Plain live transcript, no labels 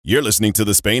You're listening to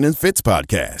the Spain and Fitz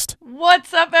podcast.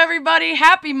 What's up, everybody?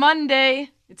 Happy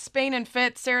Monday. It's Spain and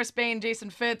Fitz, Sarah Spain,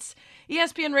 Jason Fitz,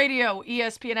 ESPN Radio,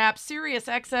 ESPN app, Sirius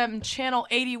XM, Channel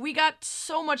 80. We got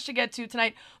so much to get to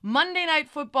tonight. Monday Night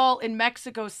Football in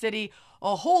Mexico City.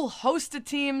 A whole host of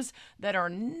teams that are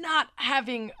not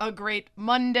having a great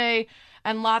Monday,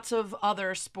 and lots of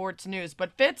other sports news.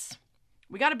 But Fitz,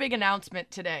 we got a big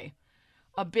announcement today.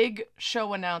 A big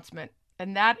show announcement.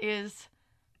 And that is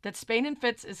that Spain and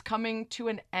Fitz is coming to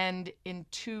an end in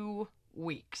 2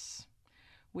 weeks.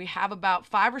 We have about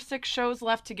 5 or 6 shows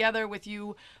left together with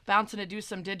you bouncing to do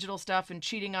some digital stuff and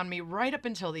cheating on me right up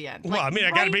until the end. Well, I mean, I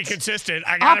got to be consistent.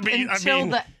 I got to be until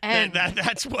the end.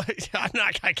 That's what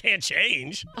I can't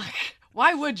change.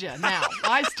 Why would you now?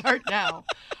 Why start now?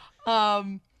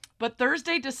 But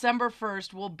Thursday, December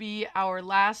 1st will be our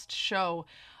last show.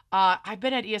 I've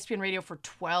been at ESPN Radio for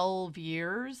 12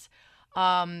 years.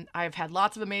 I've had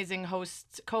lots of amazing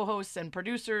hosts, co-hosts, and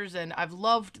producers, and I've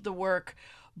loved the work.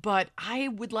 But I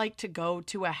would like to go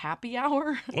to a happy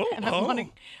hour, and I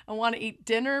want to eat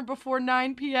dinner before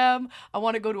 9 p.m. I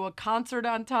want to go to a concert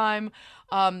on time.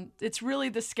 It's really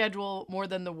the schedule more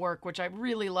than the work, which I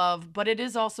really love. But it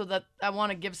is also that I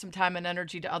want to give some time and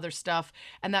energy to other stuff,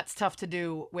 and that's tough to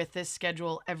do with this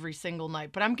schedule every single night.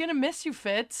 But I'm gonna miss you,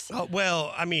 Fitz. Oh,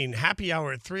 well, I mean, happy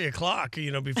hour at 3 o'clock,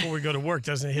 before we go to work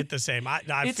doesn't hit the same.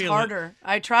 It's feel harder.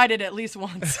 I tried it at least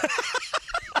once.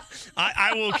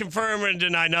 I will confirm and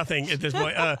deny nothing at this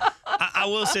point. I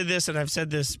will say this, and I've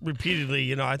said this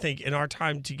repeatedly. I think in our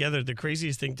time together, the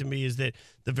craziest thing to me is that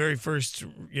the very first,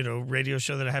 radio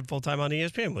show that I had full time on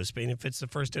ESPN was Spain and Fitz, the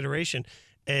first iteration.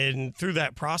 And through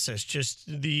that process, just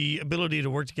the ability to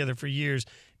work together for years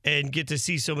and get to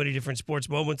see so many different sports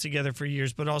moments together for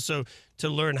years, but also to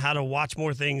learn how to watch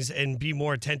more things and be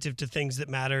more attentive to things that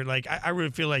matter. Like, I really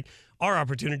feel like our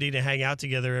opportunity to hang out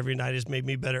together every night has made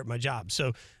me better at my job.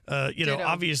 So,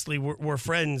 obviously we're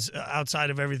friends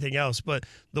outside of everything else, but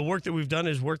the work that we've done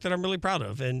is work that I'm really proud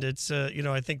of. And it's,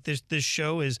 I think this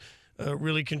show is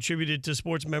really contributed to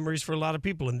sports memories for a lot of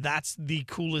people. And that's the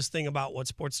coolest thing about what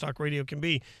sports talk radio can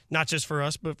be, not just for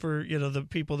us, but for, the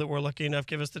people that we're lucky enough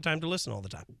give us the time to listen all the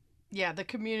time. Yeah, the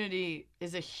community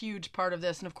is a huge part of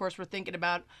this. And of course, we're thinking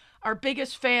about our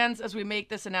biggest fans as we make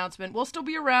this announcement. We'll still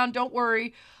be around. Don't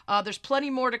worry. There's plenty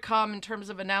more to come in terms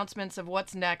of announcements of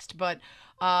what's next. But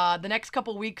the next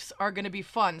couple weeks are going to be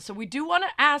fun. So we do want to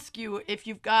ask you if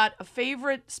you've got a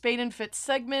favorite Spain and Fitz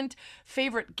segment,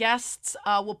 favorite guests.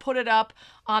 We'll put it up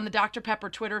on the Dr. Pepper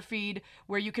Twitter feed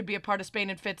where you could be a part of Spain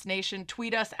and Fitz Nation.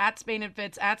 Tweet us at Spain and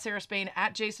Fitz, at Sarah Spain,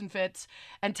 at Jason Fitz,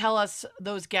 and tell us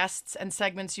those guests and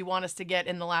segments you want us to get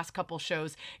in the last couple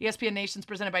shows. ESPN Nation's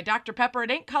presented by Dr. Pepper.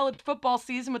 It ain't college football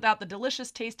season without the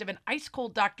delicious taste of an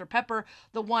ice-cold Dr. Pepper,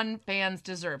 the one fans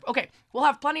deserve. Okay, we'll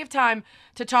have plenty of time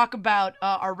to talk about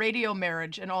our radio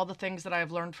marriage and all the things that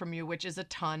I've learned from you, which is a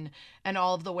ton, and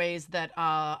all of the ways that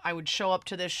I would show up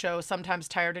to this show, sometimes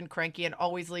tired and cranky, and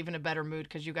always leave in a better mood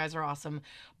because you guys are awesome.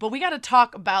 But we got to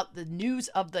talk about the news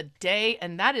of the day,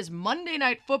 and that is Monday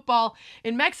Night Football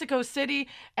in Mexico City,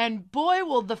 and boy,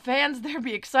 will the fans there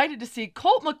be excited to see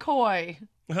Colt McCoy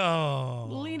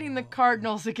leading the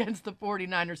Cardinals against the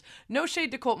 49ers. No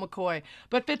shade to Colt McCoy,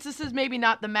 but Fitz, this is maybe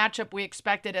not the matchup we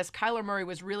expected, as Kyler Murray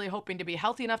was really hoping to be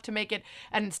healthy enough to make it,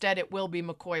 and instead it will be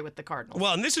McCoy with the Cardinals.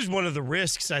 Well, and this is one of the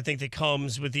risks, I think, that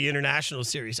comes with the international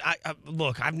series.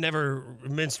 Look, I've never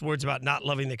minced words about not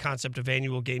loving the concept of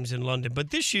annual games in London,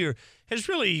 but this year has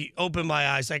really opened my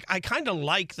eyes. Like, I kind of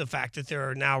like the fact that there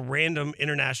are now random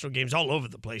international games all over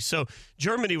the place. So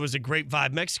Germany was a great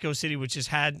vibe. Mexico City, which has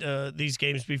had these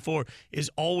games before, is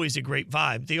always a great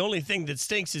vibe. The only thing that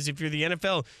stinks is if you're the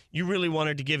NFL, you really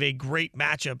wanted to give a great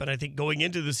matchup. And I think going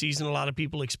into the season, a lot of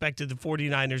people expected the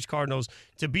 49ers Cardinals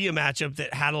to be a matchup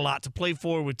that had a lot to play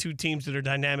for, with two teams that are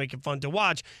dynamic and fun to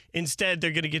watch. Instead,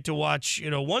 they're going to get to watch,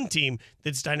 one team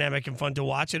that's dynamic and fun to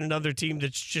watch and another team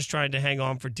that's just trying to hang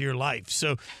on for dear life.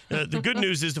 So the good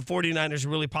news is the 49ers are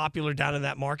really popular down in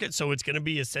that market, so it's going to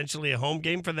be essentially a home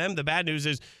game for them. The bad news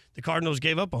is the Cardinals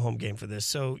gave up a home game for this,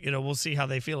 so we'll see how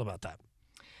they feel about that.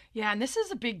 Yeah, and this is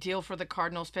a big deal for the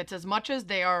Cardinals, Fitz. As much as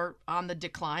they are on the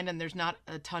decline and there's not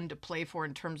a ton to play for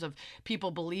in terms of people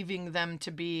believing them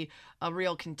to be a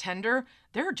real contender,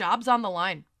 there are jobs on the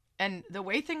line. And the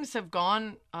way things have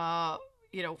gone, for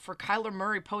Kyler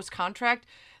Murray post-contract,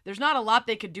 there's not a lot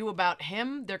they could do about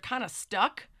him. They're kind of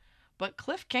stuck. But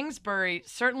Cliff Kingsbury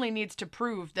certainly needs to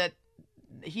prove that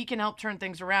he can help turn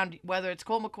things around, whether it's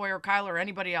Colt McCoy or Kyler or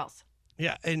anybody else.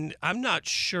 Yeah, and I'm not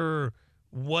sure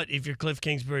if you're Cliff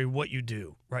Kingsbury, what you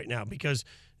do right now, because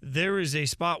there is a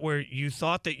spot where you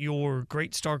thought that your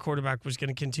great star quarterback was going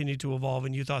to continue to evolve,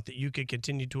 and you thought that you could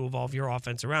continue to evolve your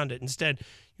offense around it. Instead,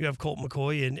 you have Colt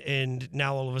McCoy, and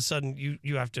now all of a sudden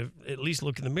you have to at least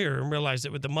look in the mirror and realize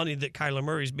that with the money that Kyler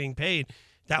Murray is being paid,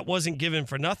 that wasn't given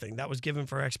for nothing. That was given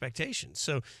for expectations.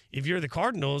 So if you're the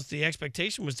Cardinals, the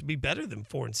expectation was to be better than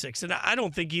 4-6. And I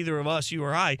don't think either of us, you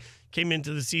or I, came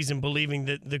into the season believing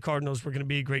that the Cardinals were going to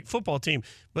be a great football team.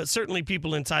 But certainly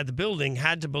people inside the building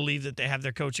had to believe that they have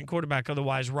their coach and quarterback.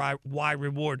 Otherwise, why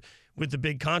reward with the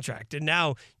big contract? And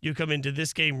now you come into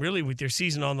this game really with your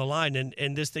season on the line,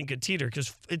 and this thing could teeter,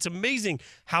 because it's amazing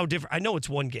how different. I know it's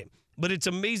one game, but it's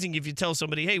amazing if you tell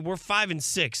somebody, hey, we're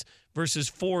 5-6 versus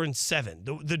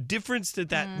 4-7. The difference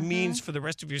that means for the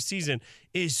rest of your season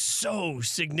is so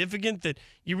significant that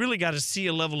you really got to see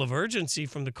a level of urgency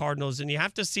from the Cardinals, and you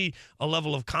have to see a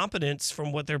level of competence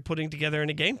from what they're putting together in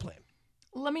a game plan.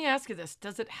 Let me ask you this.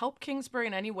 Does it help Kingsbury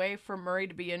in any way for Murray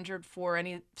to be injured for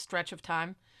any stretch of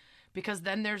time? Because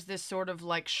then there's this sort of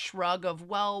like shrug of,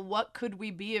 well, what could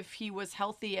we be if he was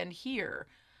healthy and here?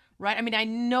 Right? I mean, I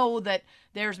know that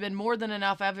there's been more than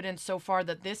enough evidence so far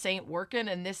that this ain't working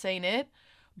and this ain't it.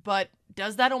 But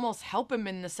does that almost help him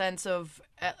in the sense of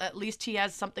at least he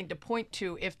has something to point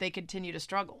to if they continue to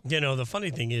struggle? You know, the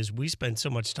funny thing is we spend so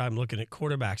much time looking at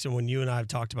quarterbacks, and when you and I have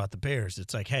talked about the Bears,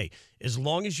 it's like, hey, as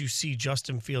long as you see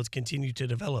Justin Fields continue to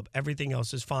develop, everything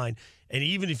else is fine. And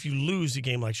even if you lose a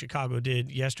game like Chicago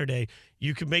did yesterday,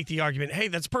 you could make the argument, hey,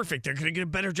 that's perfect. They're going to get a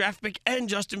better draft pick, and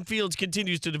Justin Fields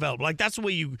continues to develop. Like, that's the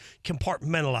way you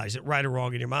compartmentalize it, right or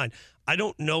wrong in your mind. I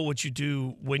don't know what you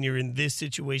do when you're in this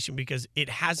situation, because it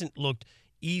hasn't looked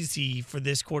easy for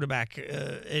this quarterback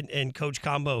and coach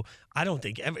combo. I don't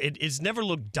think it's never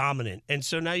looked dominant. And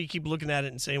so now you keep looking at it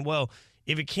and saying, well,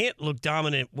 if it can't look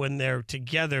dominant when they're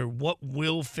together, what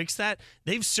will fix that?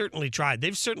 They've certainly tried.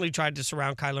 They've certainly tried to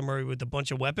surround Kyler Murray with a bunch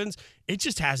of weapons. It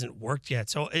just hasn't worked yet.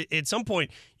 So at some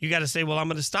point, you got to say, well, I'm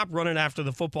going to stop running after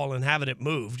the football and having it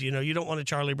moved. You know, you don't want to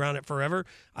Charlie Brown it forever.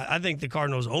 I think the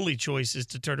Cardinals' only choice is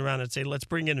to turn around and say, let's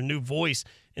bring in a new voice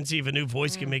and see if a new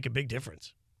voice can make a big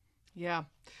difference. Yeah.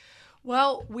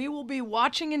 Well, we will be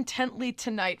watching intently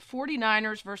tonight,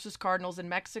 49ers versus Cardinals in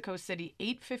Mexico City,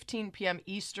 8:15 p.m.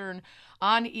 Eastern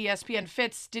on ESPN.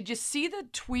 Fitz, did you see the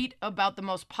tweet about the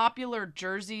most popular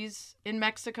jerseys in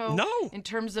Mexico? No. In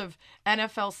terms of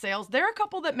NFL sales? There are a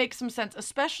couple that make some sense,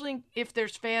 especially if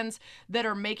there's fans that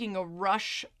are making a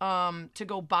rush to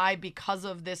go buy because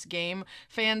of this game,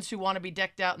 fans who want to be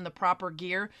decked out in the proper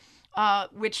gear.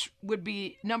 Which would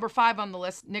be number 5 on the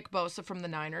list, Nick Bosa from the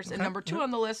Niners, and number 2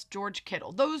 on the list, George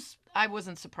Kittle. Those I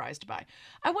wasn't surprised by.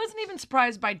 I wasn't even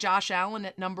surprised by Josh Allen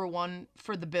at number 1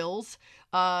 for the Bills.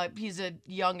 He's a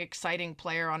young, exciting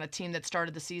player on a team that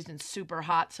started the season super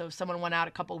hot, so if someone went out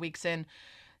a couple weeks in.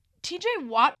 TJ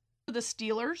Watt for the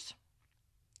Steelers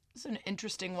is an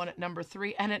interesting one at number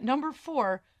 3. And at number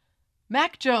 4,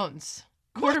 Mac Jones,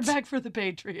 quarterback for the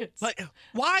Patriots. Like,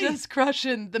 why? Just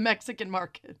crushing the Mexican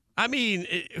market. I mean,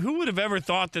 who would have ever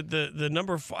thought that the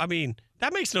number? I mean,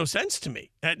 that makes no sense to me.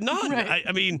 None. Right.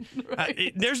 I mean,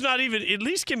 Right. There's not even. At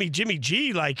least give me Jimmy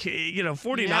G. Like,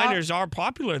 49ers are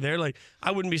popular there. Like,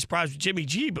 I wouldn't be surprised with Jimmy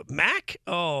G. But Mac,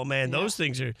 oh man, those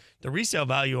things are, the resale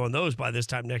value on those by this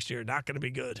time next year are not going to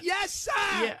be good. Yes,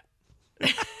 sir.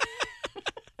 Yeah.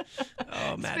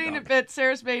 Oh, Mad Spain Dog. and Fitz,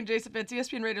 Sarah Spain, Jason Fitz,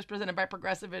 ESPN Radio is presented by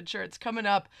Progressive Insurance. Coming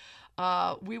up,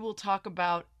 we will talk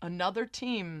about another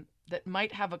team that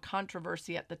might have a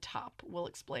controversy at the top. We'll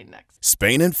explain next.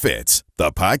 Spain and Fitz,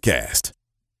 the podcast.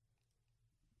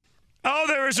 Oh,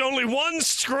 there is only one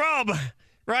scrub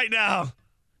right now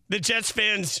the Jets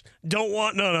fans don't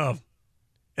want none of.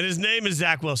 And his name is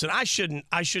Zach Wilson. I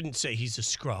shouldn't say he's a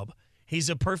scrub. He's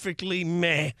a perfectly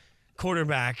meh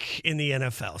quarterback in the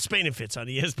NFL. Spain and Fitz on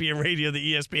ESPN Radio,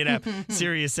 the ESPN app,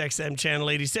 Sirius XM Channel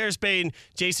 80. Sarah Spain,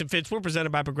 Jason Fitz. We're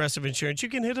presented by Progressive Insurance. You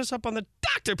can hit us up on the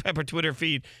Dr. Pepper Twitter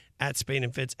feed at Spain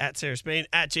and Fitz, at Sarah Spain,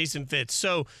 at Jason Fitz.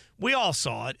 So we all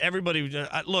saw it. Everybody,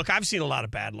 look, I've seen a lot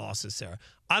of bad losses, Sarah.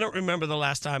 I don't remember the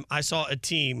last time I saw a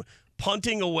team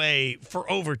punting away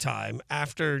for overtime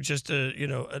after just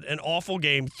an awful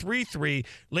game, 3-3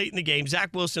 late in the game.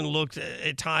 Zach Wilson looked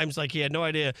at times like he had no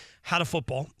idea how to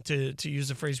football, to use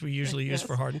the phrase we usually use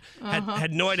for Harden.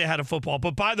 Had no idea how to football.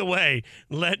 But by the way,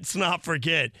 let's not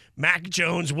forget, Mac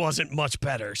Jones wasn't much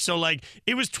better. So, like,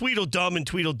 it was Tweedledum and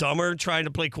Tweedledummer trying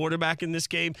to play quarterback in this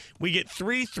game. We get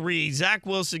 3-3. Zach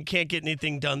Wilson can't get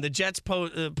anything done. The Jets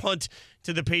punt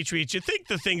to the Patriots. You think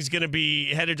the thing's going to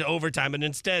be headed to overtime, and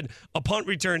instead a punt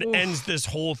return ends this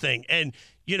whole thing. And,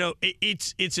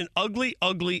 it's an ugly,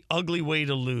 ugly, ugly way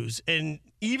to lose. And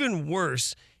even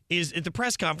worse is at the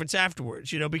press conference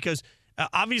afterwards, because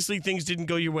Obviously, things didn't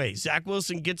go your way. Zach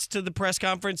Wilson gets to the press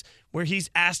conference where he's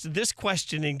asked this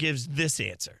question and gives this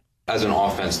answer. As an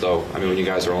offense, though, I mean, when you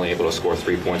guys are only able to score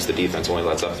 3 points, the defense only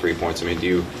lets up 3 points. I mean,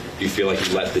 do you feel like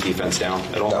you let the defense down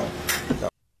at all?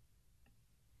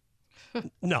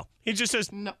 No. He just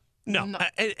says no.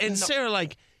 And Sarah,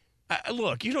 like,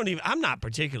 look, you don't even. I'm not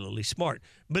particularly smart,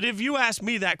 but if you ask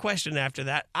me that question after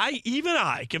that, I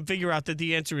can figure out that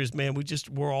the answer is, man,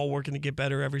 we're all working to get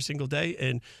better every single day,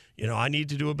 and I need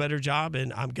to do a better job,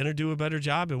 and I'm gonna do a better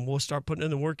job, and we'll start putting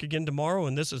in the work again tomorrow.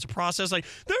 And this is a process. Like,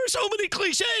 there are so many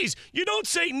cliches. You don't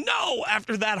say no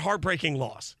after that heartbreaking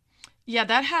loss. Yeah,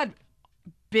 that had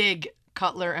big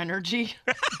Cutler energy.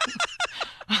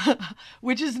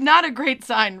 Which is not a great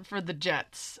sign for the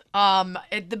Jets.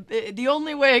 The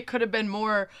only way it could have been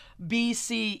more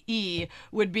BCE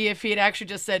would be if he had actually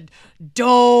just said,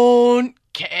 "Don't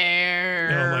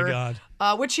care." Oh, my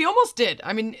God. Which he almost did.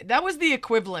 I mean, that was the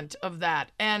equivalent of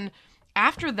that. And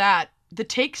after that, the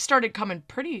takes started coming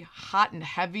pretty hot and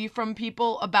heavy from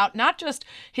people about not just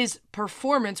his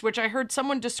performance, which I heard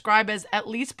someone describe as at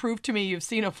least prove to me you've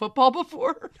seen a football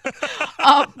before,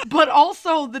 but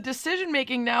also the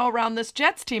decision-making now around this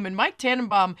Jets team. And Mike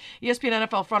Tannenbaum, ESPN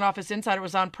NFL front office insider,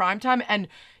 was on primetime, and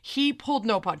he pulled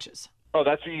no punches. Oh,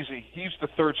 that's easy. He's the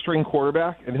third-string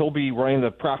quarterback, and he'll be running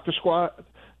the practice squad.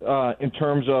 In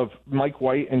terms of Mike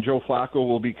White and Joe Flacco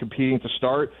will be competing to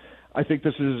start. I think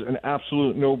this is an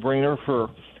absolute no-brainer for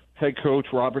head coach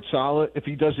Robert Saleh. If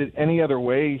he does it any other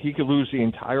way, he could lose the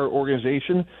entire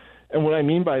organization. And what I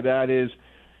mean by that is,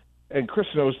 and Chris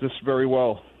knows this very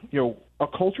well, a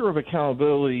culture of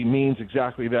accountability means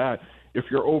exactly that. If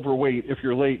you're overweight, if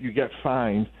you're late, you get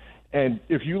fined. And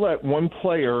if you let one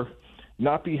player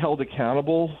not be held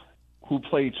accountable who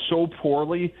played so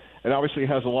poorly and obviously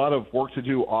has a lot of work to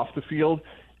do off the field,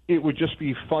 it would just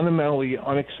be fundamentally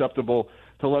unacceptable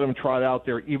to let him trot out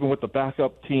there, even with the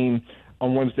backup team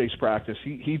on Wednesday's practice.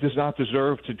 He does not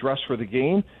deserve to dress for the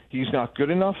game. He's not good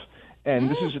enough. And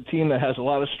this is a team that has a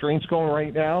lot of strengths going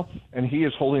right now, and he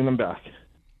is holding them back.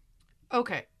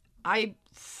 Okay. I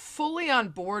fully on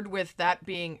board with that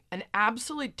being an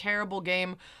absolutely terrible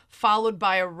game, followed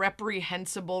by a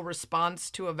reprehensible response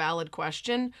to a valid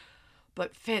question.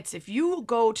 But Fitz, if you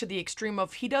go to the extreme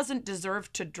of he doesn't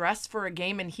deserve to dress for a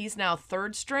game and he's now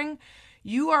third string,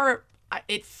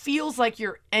 it feels like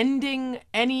you're ending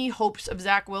any hopes of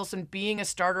Zach Wilson being a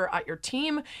starter at your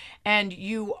team, and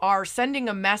you are sending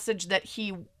a message that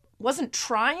he wasn't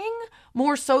trying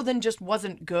more so than just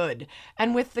wasn't good.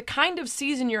 And with the kind of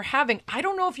season you're having, I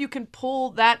don't know if you can pull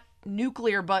that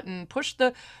nuclear button, push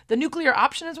the nuclear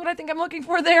option is what I think I'm looking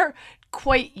for there,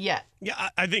 quite yet. Yeah,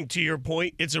 I think to your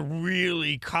point, it's a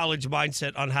really college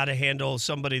mindset on how to handle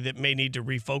somebody that may need to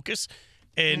refocus.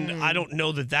 And I don't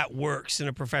know that works in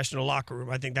a professional locker room.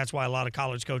 I think that's why a lot of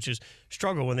college coaches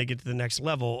struggle when they get to the next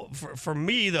level. For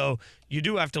me, though, you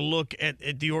do have to look at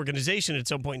the organization at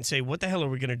some point and say, what the hell are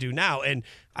we going to do now? And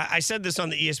I said this on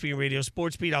the ESPN Radio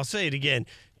Sports Beat. I'll say it again.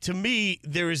 To me,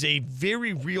 there is a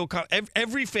very real –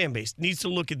 every fan base needs to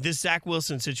look at this Zach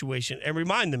Wilson situation and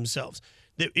remind themselves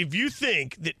that if you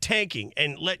think that tanking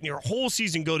and letting your whole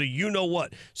season go to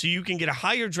you-know-what so you can get a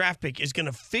higher draft pick is going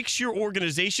to fix your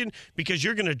organization because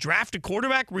you're going to draft a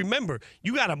quarterback, remember,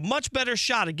 you got a much better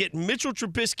shot at getting Mitchell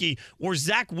Trubisky or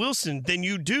Zach Wilson than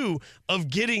you do of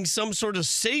getting some sort of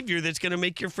savior that's going to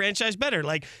make your franchise better.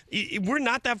 Like, we're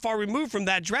not that far removed from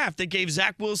that draft that gave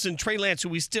Zach Wilson, Trey Lance, who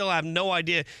we still have no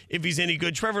idea if he's any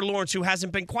good, Trevor Lawrence, who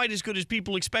hasn't been quite as good as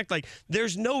people expect. Like,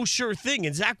 there's no sure thing.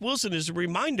 And Zach Wilson is a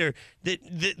reminder that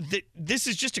this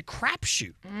is just a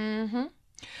crapshoot. Mm-hmm.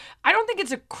 I don't think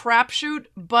it's a crapshoot,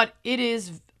 but it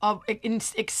is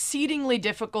exceedingly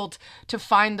difficult to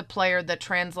find the player that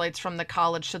translates from the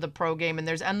college to the pro game. And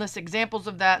there's endless examples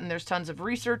of that, and there's tons of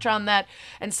research on that.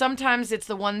 And sometimes it's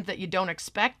the ones that you don't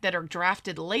expect that are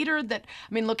drafted later that,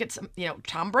 I mean, look at some,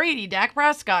 Tom Brady, Dak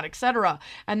Prescott, etc.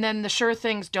 And then the sure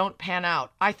things don't pan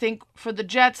out. I think for the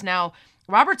Jets now,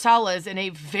 Robert Saleh is in a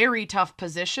very tough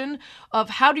position of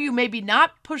how do you maybe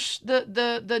not push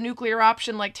the nuclear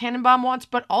option like Tannenbaum wants,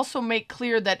 but also make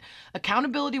clear that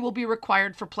accountability will be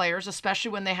required for players,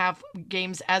 especially when they have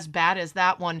games as bad as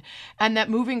that one, and that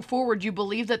moving forward you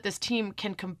believe that this team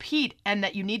can compete and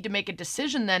that you need to make a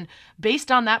decision then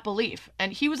based on that belief.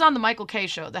 And he was on the Michael Kay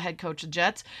show, the head coach of the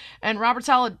Jets, and Robert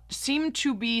Saleh seemed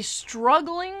to be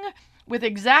struggling with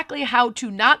exactly how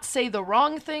to not say the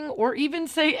wrong thing or even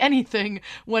say anything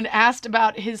when asked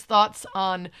about his thoughts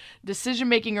on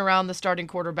decision-making around the starting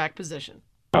quarterback position.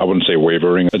 I wouldn't say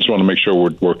wavering. I just want to make sure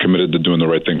we're committed to doing the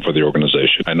right thing for the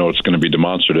organization. I know it's going to be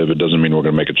demonstrative. It doesn't mean we're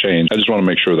going to make a change. I just want to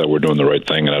make sure that we're doing the right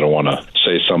thing, and I don't want to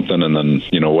say something and then,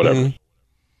 whatever. Mm-hmm.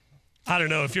 I don't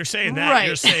know if you're saying that. Right.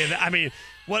 You're saying that. I mean,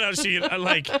 what else do you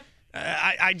like?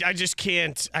 I just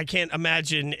can't. I can't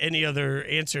imagine any other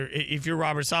answer. If you're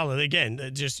Robert Saleh, again,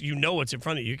 just what's in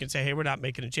front of you. You can say, "Hey, we're not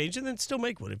making a change," and then still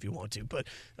make one if you want to. But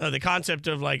the concept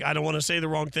of like, I don't want to say the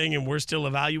wrong thing, and we're still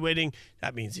evaluating.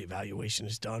 That means the evaluation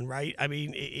is done, right? I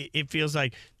mean, it feels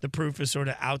like the proof is sort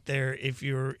of out there if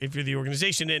you're the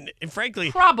organization, and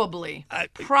frankly, probably.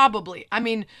 I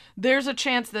mean, there's a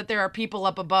chance that there are people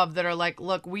up above that are like,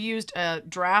 "Look, we used a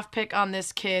draft pick on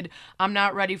this kid. I'm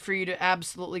not ready for you to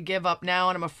absolutely give up now,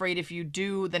 and I'm afraid if you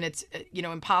do, then it's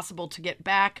impossible to get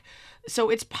back." So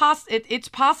it's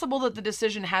possible that the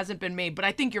decision hasn't been made, but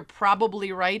I think you're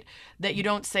probably right that you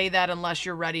don't say that unless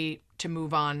you're ready to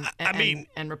move on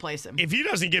and replace him. If he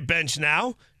doesn't get benched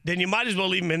now, then you might as well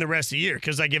leave him in the rest of the year.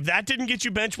 Because, like, if that didn't get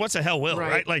you benched, what's the hell will,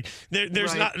 right? Like,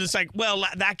 there's not – it's like, well,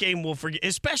 that game we'll forget.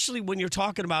 Especially when you're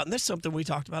talking about – and this is something we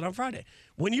talked about on Friday.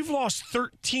 When you've lost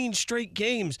 13 straight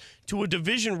games to a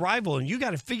division rival and you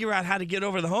got to figure out how to get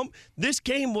over the hump, this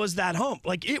game was that hump.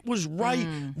 Like, it was right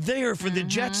there for the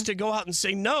Jets to go out and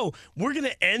say, no, we're going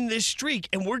to end this streak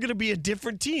and we're going to be a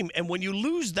different team. And when you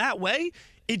lose that way,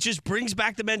 it just brings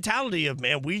back the mentality of,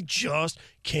 man, we just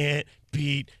can't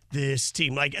beat this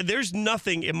team. Like, there's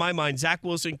nothing in my mind Zach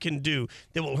Wilson can do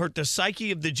that will hurt the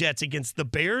psyche of the Jets against the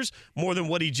Bears more than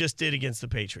what he just did against the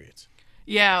Patriots.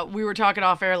 Yeah, we were talking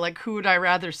off air, like, who would I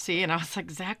rather see? And I was like,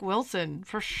 Zach Wilson,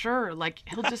 for sure. Like,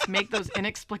 he'll just make those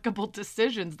inexplicable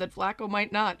decisions that Flacco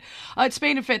might not. It's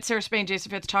Spain and Fitz, Sarah Spain, Jason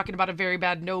Fitz, talking about a very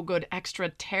bad, no good, extra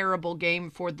terrible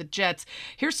game for the Jets.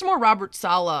 Here's some more Robert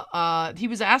Saleh. He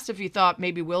was asked if he thought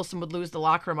maybe Wilson would lose the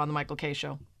locker room on the Michael Kay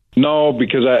show. No,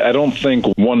 because I don't think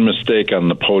one mistake on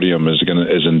the podium is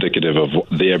indicative of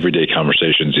the everyday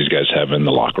conversations these guys have in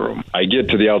the locker room. I get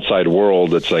to the outside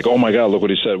world, it's like, oh my God, look what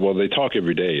he said. Well, they talk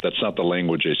every day. That's not the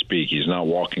language they speak. He's not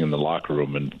walking in the locker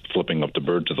room and flipping up the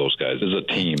bird to those guys. This is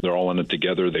a team. They're all in it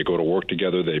together. They go to work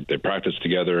together. They practice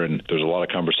together, and there's a lot of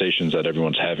conversations that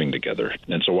everyone's having together.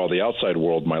 And so while the outside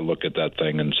world might look at that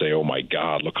thing and say, oh my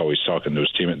God, look how he's talking to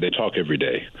his team, they talk every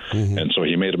day. Mm-hmm. And so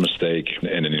he made a mistake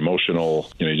and an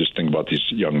emotional, you just think about these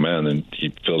young men and he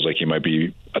feels like he might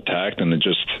be attacked and it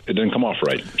didn't come off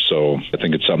right. So I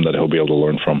think it's something that he'll be able to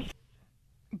learn from.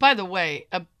 By the way,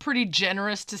 pretty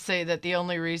generous to say that the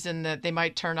only reason that they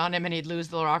might turn on him and he'd lose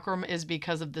the locker room is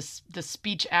because of the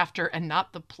speech after and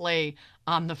not the play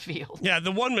on the field. Yeah,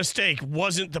 the one mistake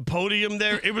wasn't the podium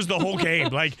there. It was the whole game.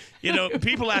 Like,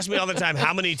 people ask me all the time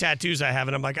how many tattoos I have,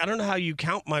 and I'm like, I don't know how you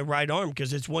count my right arm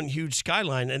because it's one huge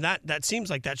skyline, and that seems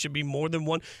like that should be more than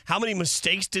one. How many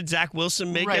mistakes did Zach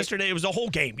Wilson make yesterday? It was a whole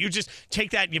game. You just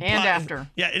take that and you and after.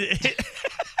 Yeah.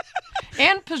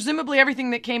 And presumably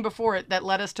everything that came before it that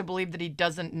led us to believe that he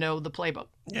doesn't know the playbook.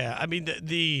 Yeah, I mean,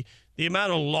 the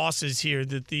amount of losses here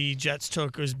that the Jets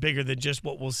took is bigger than just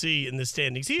what we'll see in the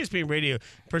standings. ESPN Radio,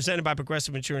 presented by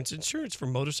Progressive Insurance. Insurance for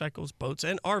motorcycles, boats,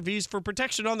 and RVs for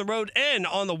protection on the road and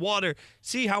on the water.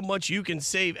 See how much you can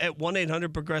save at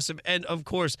 1-800-PROGRESSIVE and, of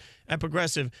course, at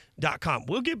Progressive.com.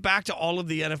 We'll get back to all of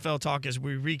the NFL talk as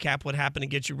we recap what happened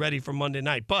and get you ready for Monday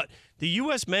night. But the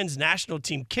U.S. men's national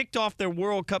team kicked off their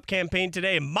World Cup campaign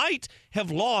today and might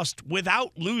have lost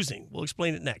without losing. We'll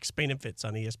explain it next. Spain and Fitz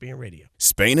on ESPN Radio.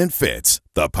 Spain and Fitz,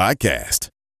 the podcast.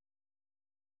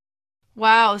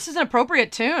 Wow, this is an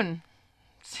appropriate tune.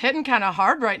 It's hitting kind of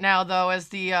hard right now, though, as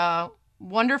the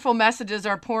wonderful messages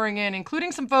are pouring in,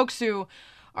 including some folks who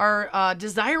are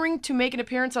desiring to make an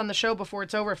appearance on the show before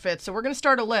it's over, Fitz. So we're going to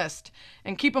start a list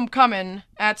and keep them coming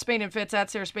at Spain and Fitz, at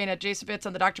Sarah Spain, at Jason Fitz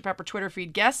on the Dr. Pepper Twitter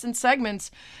feed. Guests and segments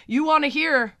you want to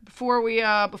hear before we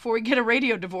get a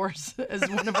radio divorce, as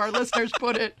one of our listeners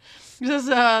put it.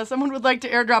 Because someone would like to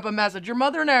airdrop a message. Your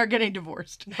mother and I are getting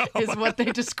divorced, is what they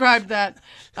described that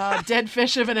dead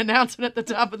fish of an announcement at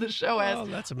the top of the show as. Oh,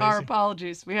 that's amazing. Our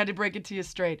apologies. We had to break it to you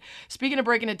straight. Speaking of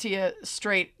breaking it to you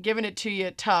straight, giving it to you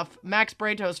tough, Max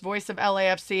Bretos, voice of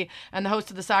LAFC and the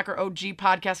host of the Soccer OG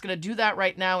podcast, going to do that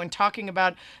right now and talking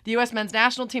about the U.S. men's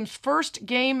national team's first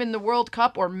game in the World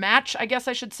Cup, or match, I guess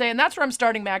I should say. And that's where I'm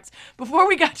starting, Max. Before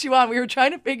we got you on, we were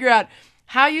trying to figure out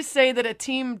how you say that a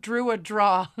team drew a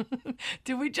draw.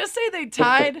 Did we just say they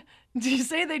tied? Did you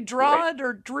say they drawed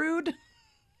or drewed?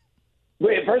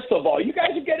 Wait, first of all, you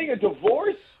guys are getting a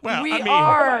divorce? Well, we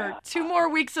are. 2 more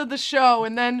weeks of the show,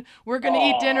 and then we're going to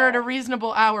eat dinner at a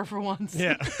reasonable hour for once.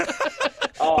 Yeah.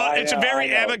 But it's a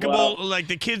very amicable, like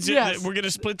the kids, we're going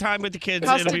to split time with the kids.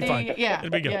 Custody, it'll be fun. Yeah. It'll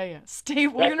be good. Yeah.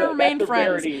 We're going to remain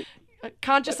friends.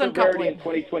 Conscious uncoupling. In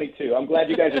 2022. I'm glad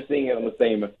you guys are seeing it on the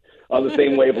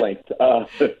same wavelength.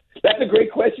 That's a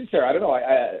great question, sir. I don't know.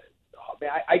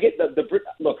 I get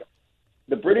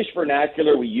the British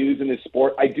vernacular we use in this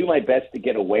sport. I do my best to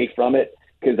get away from it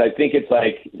because I think it's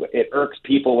like it irks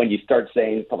people when you start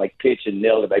saying stuff like pitch and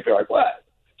nil. They feel like, what?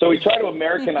 So we try to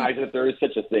Americanize it if there is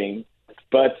such a thing.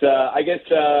 But I guess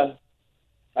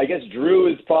Drew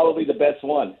is probably the best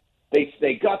one.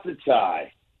 They got the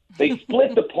tie. They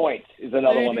split the points is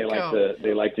another one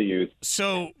they like to use.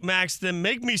 So, Max, then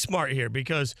make me smart here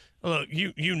because, look,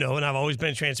 you know, and I've always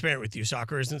been transparent with you,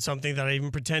 soccer isn't something that I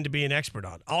even pretend to be an expert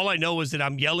on. All I know is that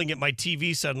I'm yelling at my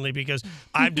TV suddenly because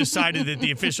I've decided that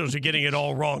the officials are getting it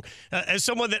all wrong. As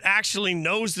someone that actually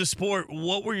knows the sport,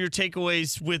 what were your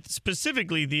takeaways with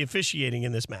specifically the officiating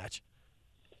in this match?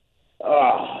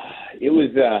 It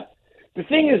was the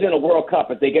thing is in a World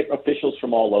Cup, if they get officials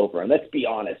from all over, and let's be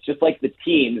honest, just like the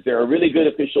teams, there are really good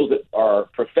officials that are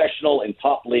professional in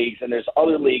top leagues, and there's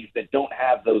other leagues that don't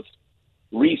have those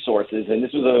resources. And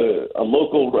this was a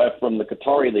local ref from the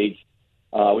Qatari league,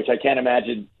 which I can't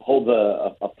imagine holds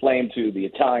a flame to the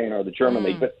Italian or the German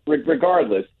league. But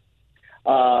regardless,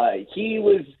 he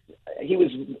was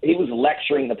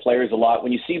lecturing the players a lot.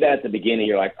 When you see that at the beginning,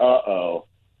 you're like, uh-oh.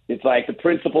 It's like the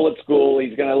principal at school.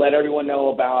 He's going to let everyone know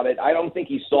about it. I don't think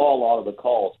he saw a lot of the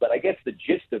calls, but I guess the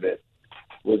gist of it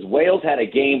was Wales had a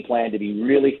game plan to be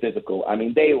really physical. I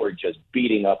mean, they were just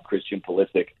beating up Christian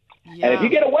Pulisic. Yeah. And if you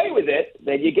get away with it,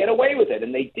 then you get away with it.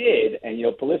 And they did. And, you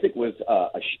know, Pulisic was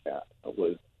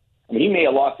he may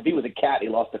have lost, if he was a cat, he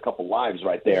lost a couple lives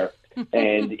right there.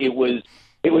 And it was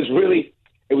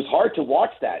hard to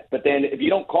watch that. But then if you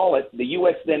don't call it, the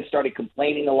U.S. then started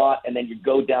complaining a lot, and then you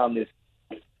go down this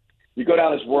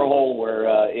wormhole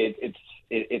where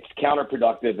it's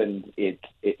counterproductive, and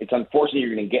it's unfortunate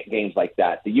you're going to get games like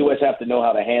that. The U.S. have to know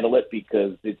how to handle it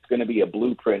because it's going to be a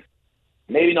blueprint.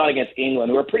 Maybe not against England,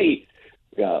 who are a pretty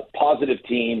positive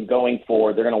team going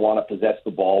forward. They're going to want to possess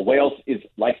the ball. Wales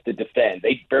likes to defend.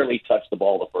 They barely touched the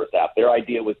ball the first half. Their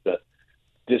idea was to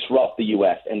disrupt the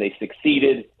U.S., and they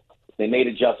succeeded. They made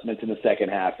adjustments in the second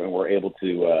half and were able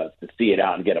to see it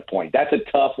out and get a point. That's a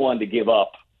tough one to give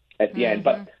up at the end,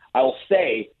 but I will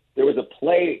say there was a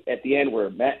play at the end where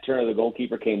Matt Turner, the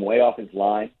goalkeeper, came way off his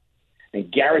line,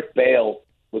 and Gareth Bale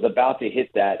was about to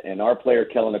hit that, and our player,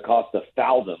 Kellen Acosta,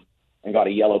 fouled him and got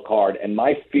a yellow card. And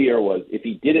my fear was if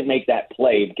he didn't make that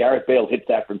play, if Gareth Bale hits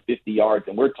that from 50 yards,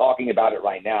 and we're talking about it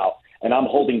right now, and I'm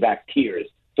holding back tears.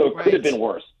 So it could have been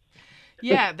worse.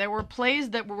 Yeah, there were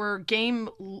plays that were game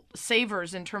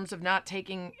savers in terms of not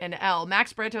taking an L.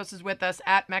 Max Bretos is with us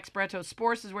at Max Bretos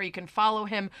Sports is where you can follow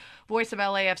him, voice of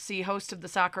LAFC, host of the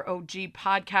Soccer OG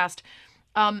podcast.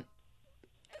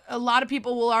 A lot of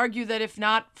people will argue that if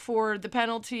not for the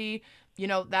penalty, you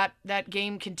know, that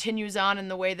game continues on in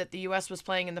the way that the U.S. was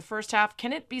playing in the first half.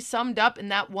 Can it be summed up in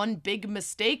that one big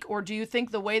mistake, or do you think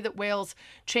the way that Wales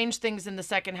changed things in the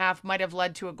second half might have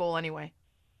led to a goal anyway?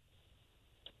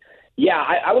 Yeah,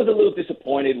 I was a little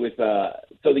disappointed with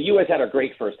so the U.S. had a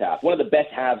great first half, one of the best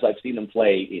halves I've seen them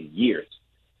play in years.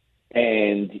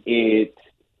 And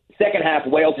second half,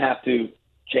 Wales have to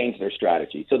change their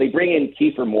strategy. So they bring in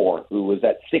Kiefer Moore, who was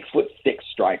that 6'6"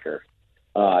 striker.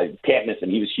 Can't miss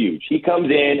him. He was huge. He comes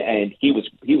in and he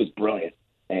was brilliant,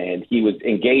 and he was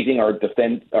engaging our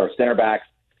center backs.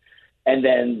 And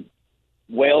then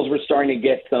Wales were starting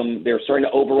to they were starting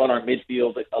to overrun our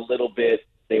midfield a little bit.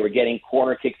 They were getting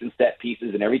corner kicks and set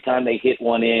pieces, and every time they hit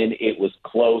one in, it was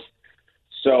close.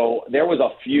 So there was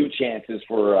a few chances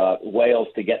for Wales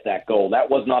to get that goal. That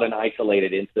was not an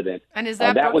isolated incident. And is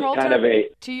that was kind of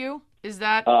to you? Is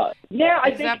that I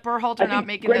think that Berhalter not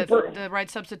making the right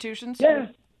substitutions? Yeah,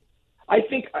 I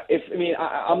think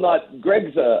I'm not.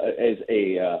 Greg's is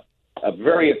a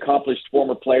very accomplished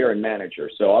former player and manager,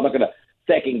 so I'm not going to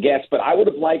second guess, but I would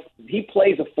have liked, he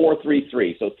plays a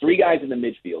 4-3-3, so three guys in the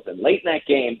midfield. And late in that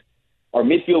game, our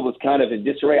midfield was kind of in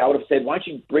disarray. I would have said, why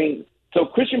don't you so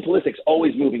Christian Pulisic's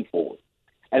always moving forward.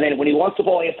 And then when he wants the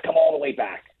ball, he has to come all the way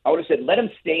back. I would have said, let him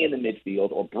stay in the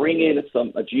midfield or bring in a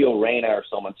Gio Reyna or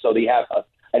someone so they have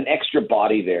an extra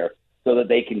body there so that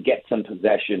they can get some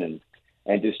possession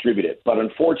and distribute it. But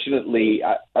unfortunately,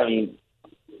 I mean,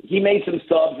 he made some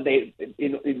subs.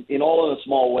 In all in a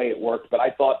small way it worked, but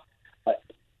I thought,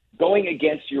 going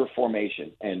against your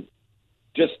formation and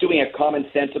just doing a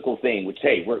commonsensical thing, which,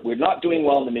 hey, we're not doing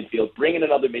well in the midfield, bring in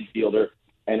another midfielder,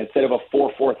 and instead of a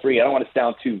 4-4-3, I don't want to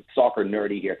sound too soccer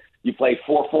nerdy here, you play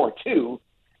 4-4-2,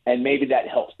 and maybe that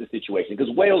helps the situation.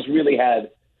 Because Wales really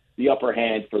had the upper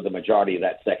hand for the majority of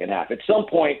that second half. At some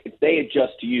point, if they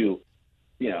adjust to you,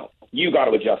 you got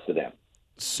to adjust to them.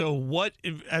 So what,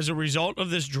 as a result of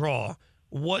this draw,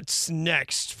 what's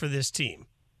next for this team?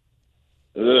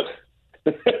 Ugh.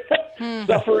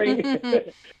 suffering.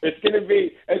 It's going to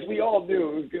be, as we all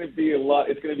knew, it's going to be a lot.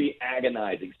 It's going to be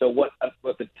agonizing. So what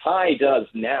the tie does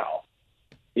now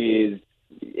is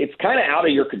it's kind of out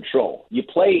of your control. You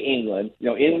play England.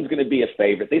 England's going to be a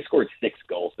favorite. They scored 6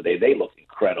 goals today. They look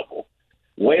incredible.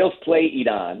 Wales play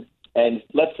Iran, and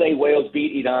let's say Wales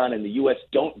beat Iran and the U.S.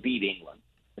 don't beat England.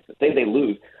 Say they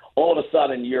lose. All of a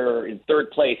sudden, you're in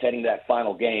third place heading to that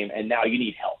final game, and now you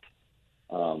need help.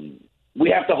 We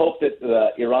have to hope that the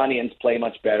Iranians play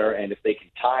much better, and if they can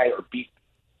tie or beat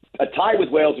 – a tie with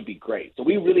Wales would be great. So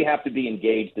we really have to be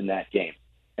engaged in that game.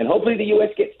 And hopefully the U.S.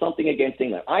 gets something against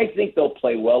England. I think they'll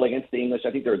play well against the English.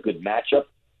 I think they're a good matchup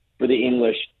for the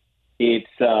English. It's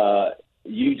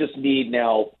you just need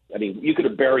now – I mean, you could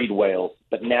have buried Wales,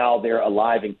 but now they're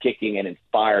alive and kicking and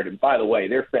inspired. And by the way,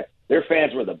 their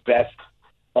fans were the best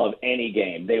of any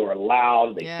game. They were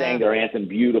loud. They sang their anthem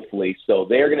beautifully. So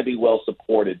they're going to be well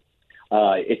supported.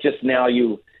 It's just now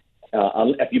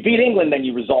if you beat England, then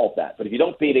you resolve that. But if you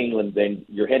don't beat England, then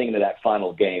you're heading into that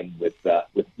final game with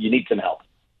you need some help.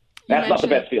 That's not the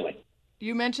best feeling.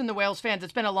 You mentioned the Wales fans.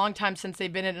 It's been a long time since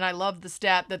they've been in, and I love the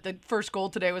stat that the first goal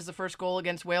today was the first goal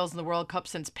against Wales in the World Cup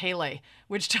since Pele,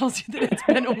 which tells you that it's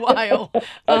been a while.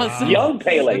 Young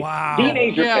Pele. Wow.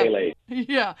 Teenager Pele.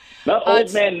 Yeah. Not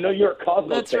old man New York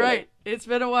Cosmos That's Pele. right. It's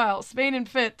been a while. Spain and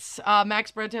Fitz.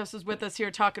 Max Brentos is with us here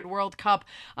talking World Cup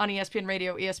on ESPN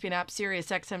Radio, ESPN app, Sirius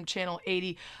XM Channel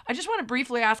 80. I just want to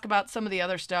briefly ask about some of the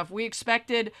other stuff. We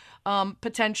expected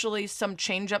potentially some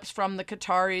change-ups from the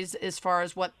Qataris as far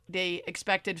as what they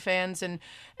expected fans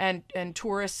and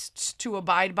tourists to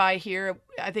abide by here.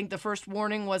 I think the first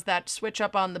warning was that switch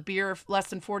up on the beer less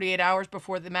than 48 hours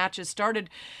before the matches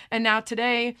started. And now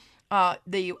today,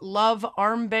 the love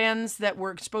armbands that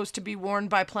were supposed to be worn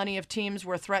by plenty of teams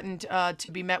were threatened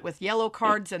to be met with yellow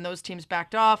cards, and those teams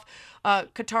backed off.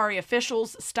 Qatari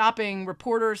officials stopping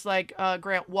reporters like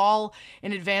Grant Wall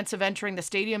in advance of entering the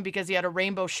stadium because he had a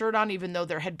rainbow shirt on, even though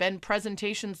there had been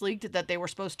presentations leaked that they were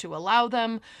supposed to allow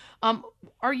them.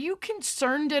 Are you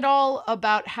concerned at all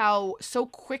about how so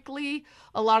quickly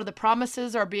a lot of the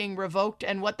promises are being revoked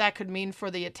and what that could mean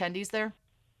for the attendees there?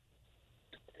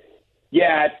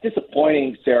 Yeah, it's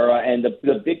disappointing, Sarah. And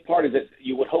the big part is that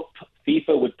you would hope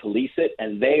FIFA would police it,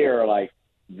 and they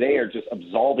are just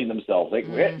absolving themselves. Like,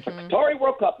 it's a Qatari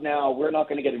World Cup now, we're not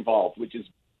going to get involved, which is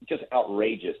just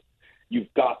outrageous.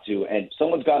 You've got to, and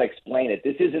someone's got to explain it.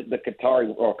 This isn't the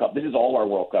Qatari World Cup. This is all our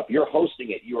World Cup. You're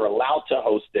hosting it. You're allowed to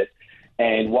host it.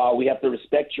 And while we have to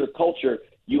respect your culture,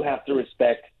 you have to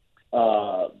respect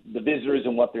the visitors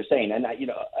and what they're saying. And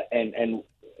and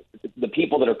the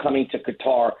people that are coming to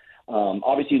Qatar.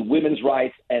 Obviously, women's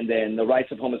rights, and then the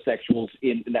rights of homosexuals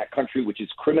in that country, which is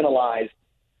criminalized.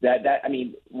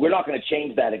 We're not going to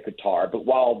change that in Qatar. But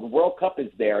while the World Cup is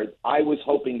there, I was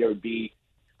hoping there would be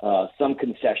some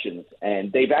concessions,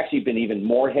 and they've actually been even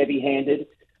more heavy-handed,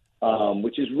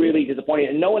 which is really disappointing.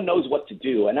 And no one knows what to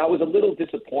do. And I was a little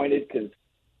disappointed because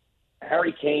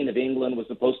Harry Kane of England was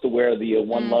supposed to wear the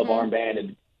One Love armband,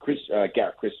 and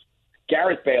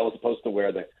Gareth Bale was supposed to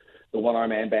wear the one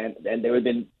armband, and they had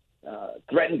been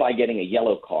threatened by getting a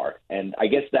yellow card, and I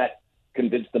guess that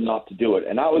convinced them not to do it.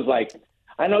 And I was like,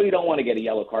 I know you don't want to get a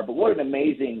yellow card, but what an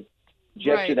amazing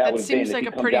gesture that would have been if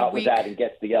he comes out with that and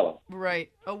gets the yellow.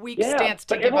 Right, a weak stance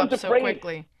to give up so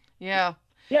quickly. Yeah,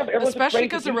 but especially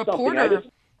because a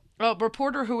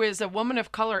reporter who is a woman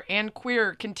of color and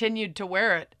queer continued to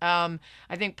wear it. I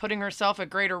think putting herself at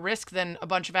greater risk than a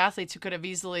bunch of athletes who could have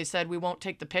easily said, we won't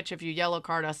take the pitch if you yellow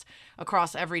card us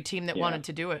across every team that wanted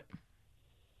to do it.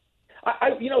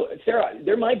 Sarah,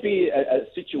 there might be a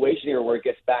situation here where it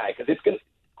gets bad because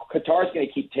Qatar's going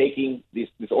to keep taking this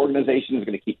organization is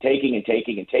going to keep taking and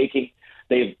taking and taking.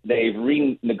 They've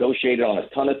renegotiated on a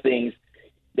ton of things.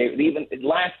 They've even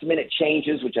last minute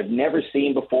changes, which I've never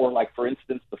seen before. Like, for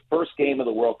instance, the first game of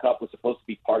the World Cup was supposed to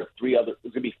be part of it was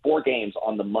going to be 4 games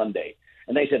on the Monday.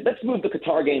 And they said, let's move the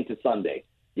Qatar game to Sunday.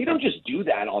 You don't just do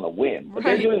that on a whim. But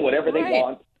they're doing whatever they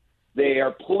want. They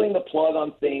are pulling the plug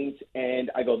on things,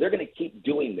 and I go, they're going to keep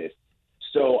doing this.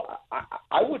 So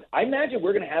I imagine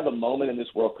we're going to have a moment in this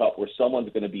World Cup where someone's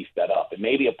going to be fed up, and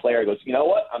maybe a player goes, you know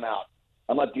what, I'm out.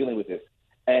 I'm not dealing with this.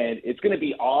 And it's going to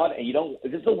be odd, and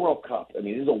this is a World Cup. I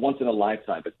mean, this is a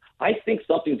once-in-a-lifetime. But I think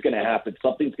something's going to happen.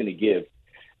 Something's going to give.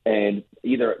 And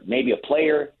either maybe a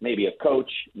player, maybe a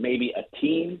coach, maybe a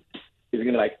team is going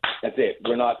to be like, that's it.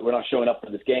 We're not showing up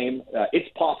for this game. It's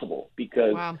possible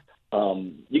because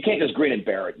you can't just grin and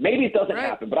bear it. Maybe it doesn't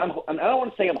happen, but I don't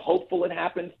want to say I'm hopeful it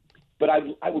happens, but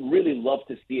I would really love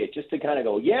to see it just to kind of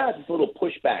go, yeah, it's just a little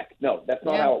pushback. No, that's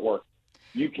not how it works.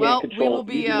 You can't control.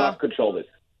 You do not control this.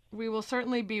 We will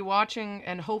certainly be watching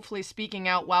and hopefully speaking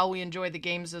out while we enjoy the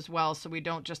games as well, so we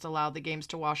don't just allow the games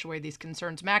to wash away these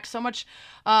concerns. Max, so much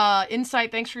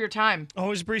insight. Thanks for your time.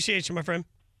 Always appreciate you, my friend.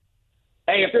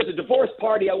 Hey, if there's a divorce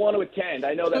party, I want to attend.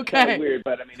 I know that's kind of weird,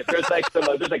 but I mean, if there's like a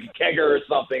kegger or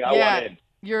something, I want in.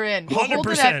 You're in. We'll hold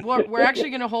it at, we're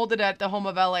actually going to hold it at the home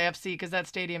of LAFC because that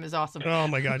stadium is awesome. Oh,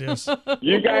 my God, yes.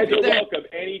 You guys are welcome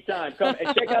anytime. Come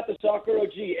and check out the Soccer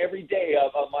OG every day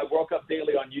of my World Cup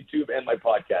Daily on YouTube and my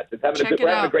podcast. We're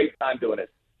having a great time doing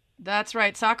it. That's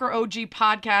right. Soccer OG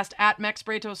podcast at Max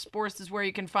Bretos Sports is where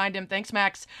you can find him. Thanks,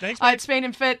 Max. Thanks, Max. It's Spain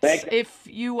and Fitz. Thanks. If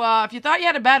you thought you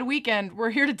had a bad weekend, we're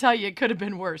here to tell you it could have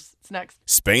been worse. It's next.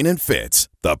 Spain and Fitz,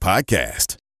 the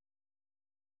podcast.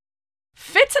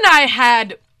 Fitz and I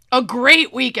had a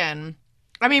great weekend.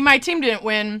 I mean, my team didn't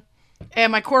win,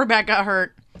 and my quarterback got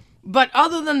hurt. But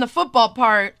other than the football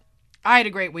part, I had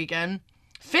a great weekend.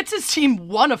 Fitz's team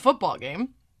won a football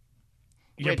game.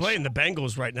 You're playing the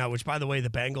Bengals right now, which, by the way, the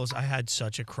Bengals, I had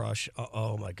such a crush.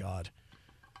 Oh, my God.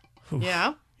 Oof.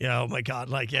 Yeah? Yeah, oh, my God.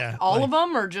 All of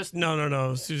them, or just...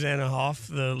 No. Susanna Hoff,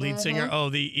 the lead singer. Oh,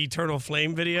 the Eternal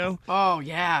Flame video. Oh,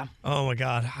 yeah. Oh, my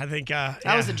God. I think... that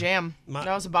was a jam. That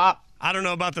was a bop. I don't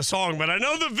know about the song, but I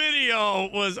know the video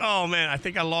was, oh, man, I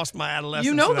think I lost my adolescence.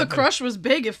 You know the crush was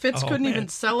big if Fitz couldn't even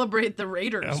celebrate the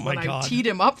Raiders when I teed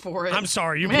him up for it. I'm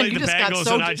sorry, you played the Bengals,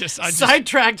 and I just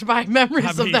sidetracked by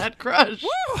memories of that crush.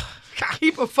 Woo!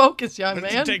 Keep a focus, young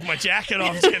man. Take my jacket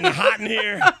off. It's getting hot in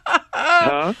here.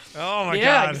 Huh? Oh, my God.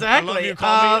 Yeah, exactly. I love you.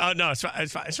 Call me. Oh, no,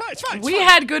 it's fine. We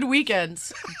had good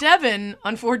weekends. Devin,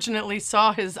 unfortunately,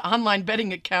 saw his online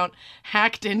betting account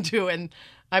hacked into, and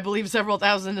I believe several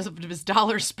thousand of his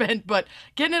dollars spent, but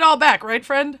getting it all back, right,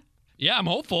 friend? Yeah, I'm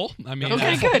hopeful. I mean,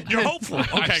 okay, good. You're hopeful.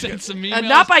 Okay, I've sent some emails.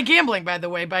 Not by gambling, by the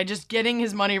way, by just getting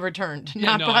his money returned.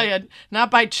 Not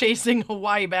by chasing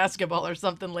Hawaii basketball or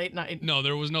something late night. No,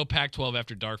 there was no Pac-12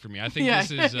 after dark for me. I think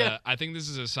this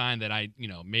is a sign that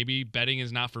maybe betting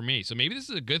is not for me. So maybe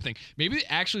this is a good thing. Maybe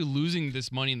actually losing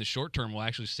this money in the short term will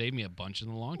actually save me a bunch in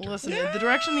the long term. Listen, the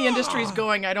direction the industry is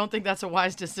going, I don't think that's a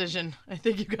wise decision. I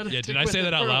think you've got to. Yeah, did I say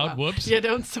that out loud? Whoops. Yeah,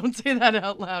 don't say that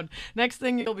out loud. Next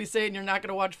thing you'll be saying you're not going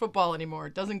to watch football anymore.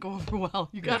 It doesn't go over well.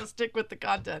 You got to stick with the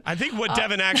content. I think what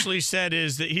Devin actually said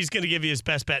is that he's going to give you his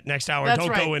best bet next hour.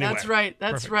 Don't go anywhere. That's right.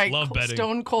 That's Perfect. right. Love betting.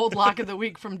 Stone cold lock of the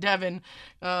week from Devin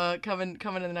coming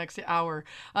in the next hour.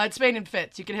 It's Spain and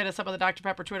Fitz. You can hit us up on the Dr.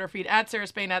 Pepper Twitter feed at Sarah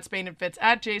Spain, at Spain and Fitz,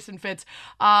 at Jason Fitz.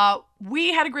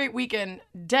 We had a great weekend.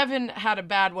 Devin had a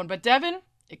bad one, but Devin,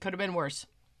 it could have been worse.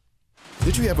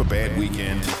 Did you have a bad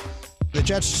weekend? The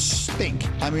Jets stink.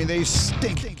 I mean, they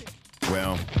stink.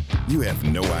 Well, you have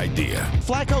no idea.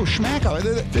 Flacco, Schmacko,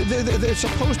 they're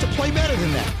supposed to play better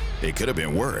than that. It could have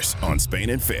been worse on Spain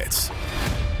and Fitz.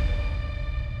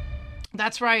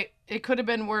 That's right. It could have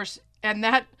been worse. And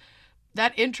that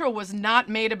intro was not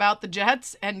made about the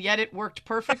Jets, and yet it worked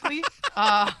perfectly.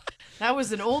 That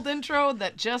was an old intro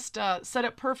that just set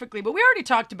it perfectly. But we already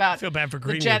talked about I feel bad for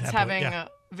Green the Jets having a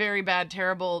very bad,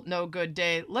 terrible, no good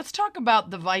day. Let's talk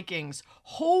about the Vikings.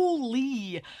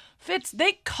 Holy Fitz,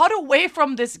 they cut away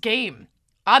from this game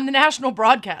on the national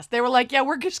broadcast. They were like, yeah,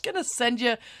 we're just going to send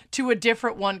you to a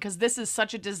different one because this is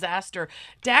such a disaster.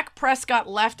 Dak Prescott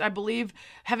left, I believe,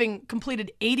 having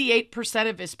completed 88%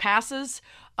 of his passes.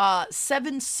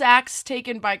 7 sacks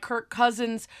taken by Kirk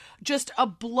Cousins. Just a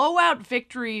blowout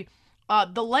victory,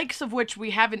 the likes of which we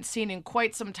haven't seen in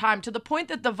quite some time, to the point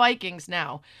that the Vikings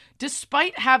now,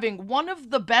 despite having one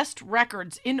of the best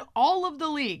records in all of the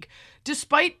league,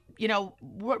 despite,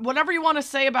 whatever you want to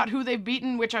say about who they've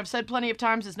beaten, which I've said plenty of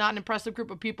times is not an impressive group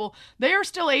of people, they are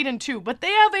still 8-2, but they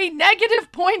have a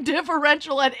negative point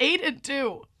differential at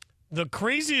 8-2. The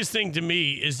craziest thing to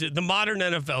me is that the modern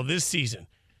NFL this season,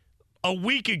 a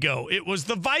week ago, it was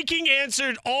the Viking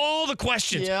answered all the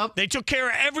questions. Yep. They took care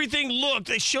of everything. Look,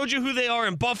 they showed you who they are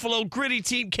in Buffalo. Gritty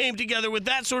team came together with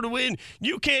that sort of win.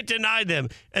 You can't deny them.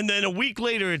 And then a week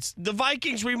later, it's the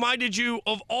Vikings reminded you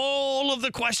of all of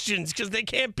the questions because they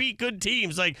can't beat good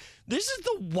teams. Like, this is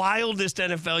the wildest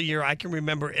NFL year I can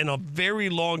remember in a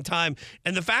very long time.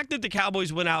 And the fact that the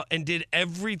Cowboys went out and did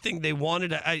everything they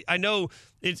wanted, I know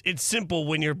it's simple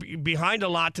when you're behind a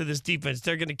lot to this defense.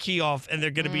 They're going to key off and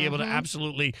they're going to be able to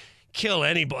absolutely kill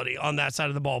anybody on that side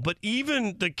of the ball. But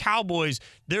even the Cowboys,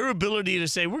 their ability to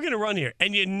say, we're going to run here,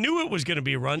 and you knew it was going to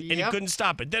be a run, and you couldn't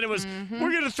stop it. Then it was,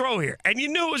 we're going to throw here, and you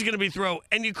knew it was going to be throw,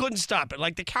 and you couldn't stop it.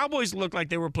 Like, the Cowboys looked like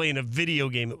they were playing a video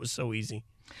game. It was so easy.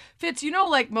 Fitz,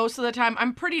 like most of the time,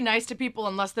 I'm pretty nice to people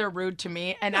unless they're rude to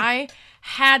me. And I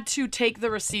had to take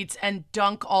the receipts and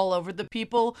dunk all over the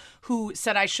people who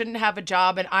said I shouldn't have a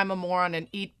job and I'm a moron and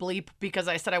eat bleep because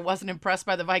I said I wasn't impressed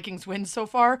by the Vikings' win so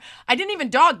far. I didn't even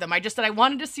dog them. I just said I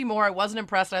wanted to see more. I wasn't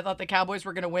impressed. I thought the Cowboys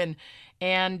were going to win.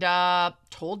 And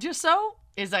told you so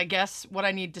is, I guess, what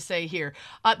I need to say here.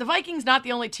 The Vikings, not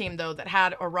the only team, though, that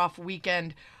had a rough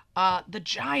weekend. The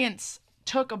Giants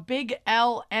took a big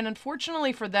L, and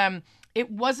unfortunately for them,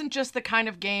 it wasn't just the kind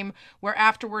of game where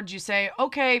afterwards you say,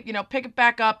 okay, pick it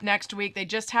back up next week. They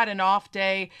just had an off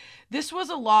day. This was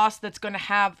a loss that's going to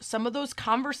have some of those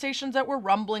conversations that were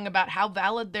rumbling about how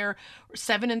valid their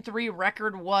 7-3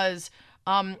 record was.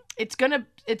 It's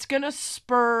gonna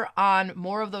spur on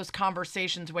more of those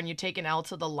conversations when you take an L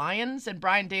to the Lions, and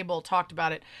Brian Daboll talked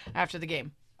about it after the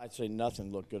game. I'd say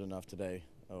nothing looked good enough today.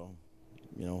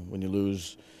 When you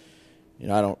lose, it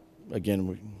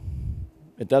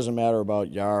doesn't matter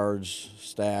about yards,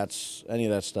 stats, any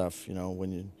of that stuff. The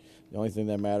only thing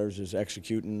that matters is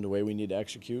executing the way we need to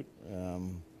execute,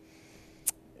 and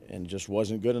just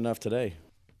wasn't good enough today.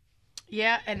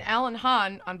 Yeah, and Alan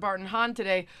Hahn on Barton Hahn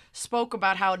today spoke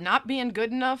about how not being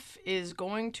good enough is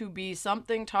going to be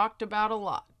something talked about a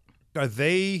lot. Are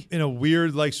they in a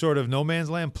weird, sort of no man's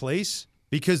land place?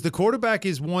 Because the quarterback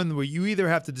is one where you either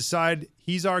have to decide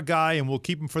he's our guy and we'll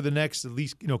keep him for the next at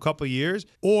least couple of years,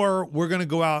 or we're going to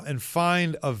go out and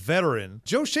find a veteran.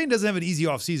 Joe Schoen doesn't have an easy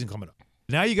offseason coming up.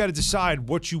 Now you got to decide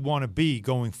what you want to be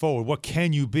going forward. What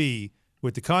can you be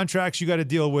with the contracts you got to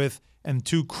deal with and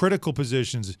two critical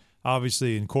positions,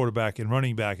 obviously, in quarterback and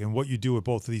running back, and what you do with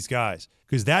both of these guys.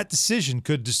 Because that decision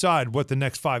could decide what the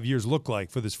next 5 years look like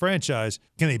for this franchise.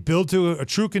 Can they build to a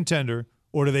true contender,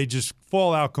 or do they just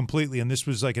fall out completely and this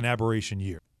was like an aberration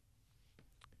year?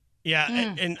 Yeah,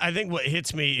 and I think what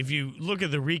hits me, if you look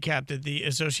at the recap that the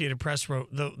Associated Press wrote,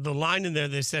 the line in there,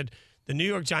 they said, the New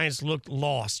York Giants looked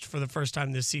lost for the first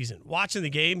time this season. Watching the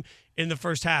game in the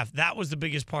first half, that was the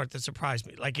biggest part that surprised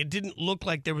me. It didn't look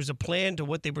like there was a plan to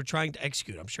what they were trying to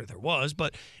execute. I'm sure there was,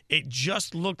 but it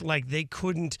just looked like they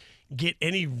couldn't get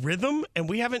any rhythm, and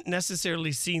we haven't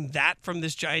necessarily seen that from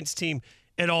this Giants team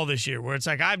at all this year, where it's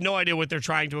I have no idea what they're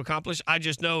trying to accomplish. I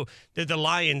just know that the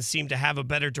Lions seem to have a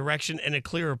better direction and a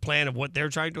clearer plan of what they're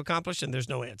trying to accomplish, and there's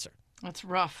no answer. That's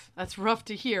rough. That's rough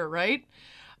to hear, right?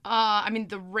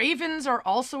 The Ravens are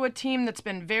also a team that's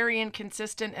been very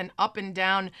inconsistent and up and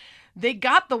down. They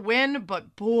got the win,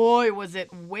 but boy, was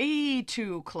it way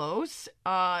too close.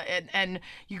 And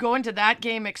you go into that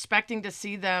game expecting to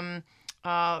see them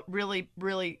really,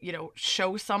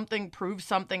 show something, prove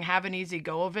something, have an easy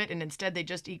go of it, and instead they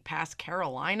just eke past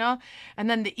Carolina. And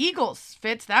then the Eagles,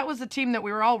 Fitz, that was the team that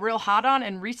we were all real hot on,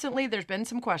 and recently there's been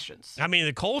some questions.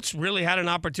 The Colts really had an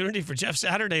opportunity for Jeff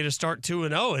Saturday to start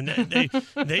 2-0,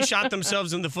 and they shot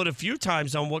themselves in the foot a few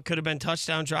times on what could have been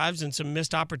touchdown drives and some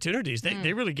missed opportunities.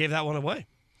 They really gave that one away.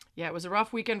 Yeah, it was a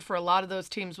rough weekend for a lot of those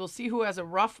teams. We'll see who has a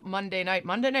rough Monday night.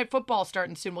 Monday Night Football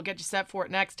starting soon. We'll get you set for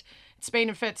it next. It's Spain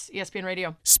and Fitz, ESPN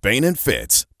Radio. Spain and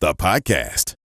Fitz, the podcast.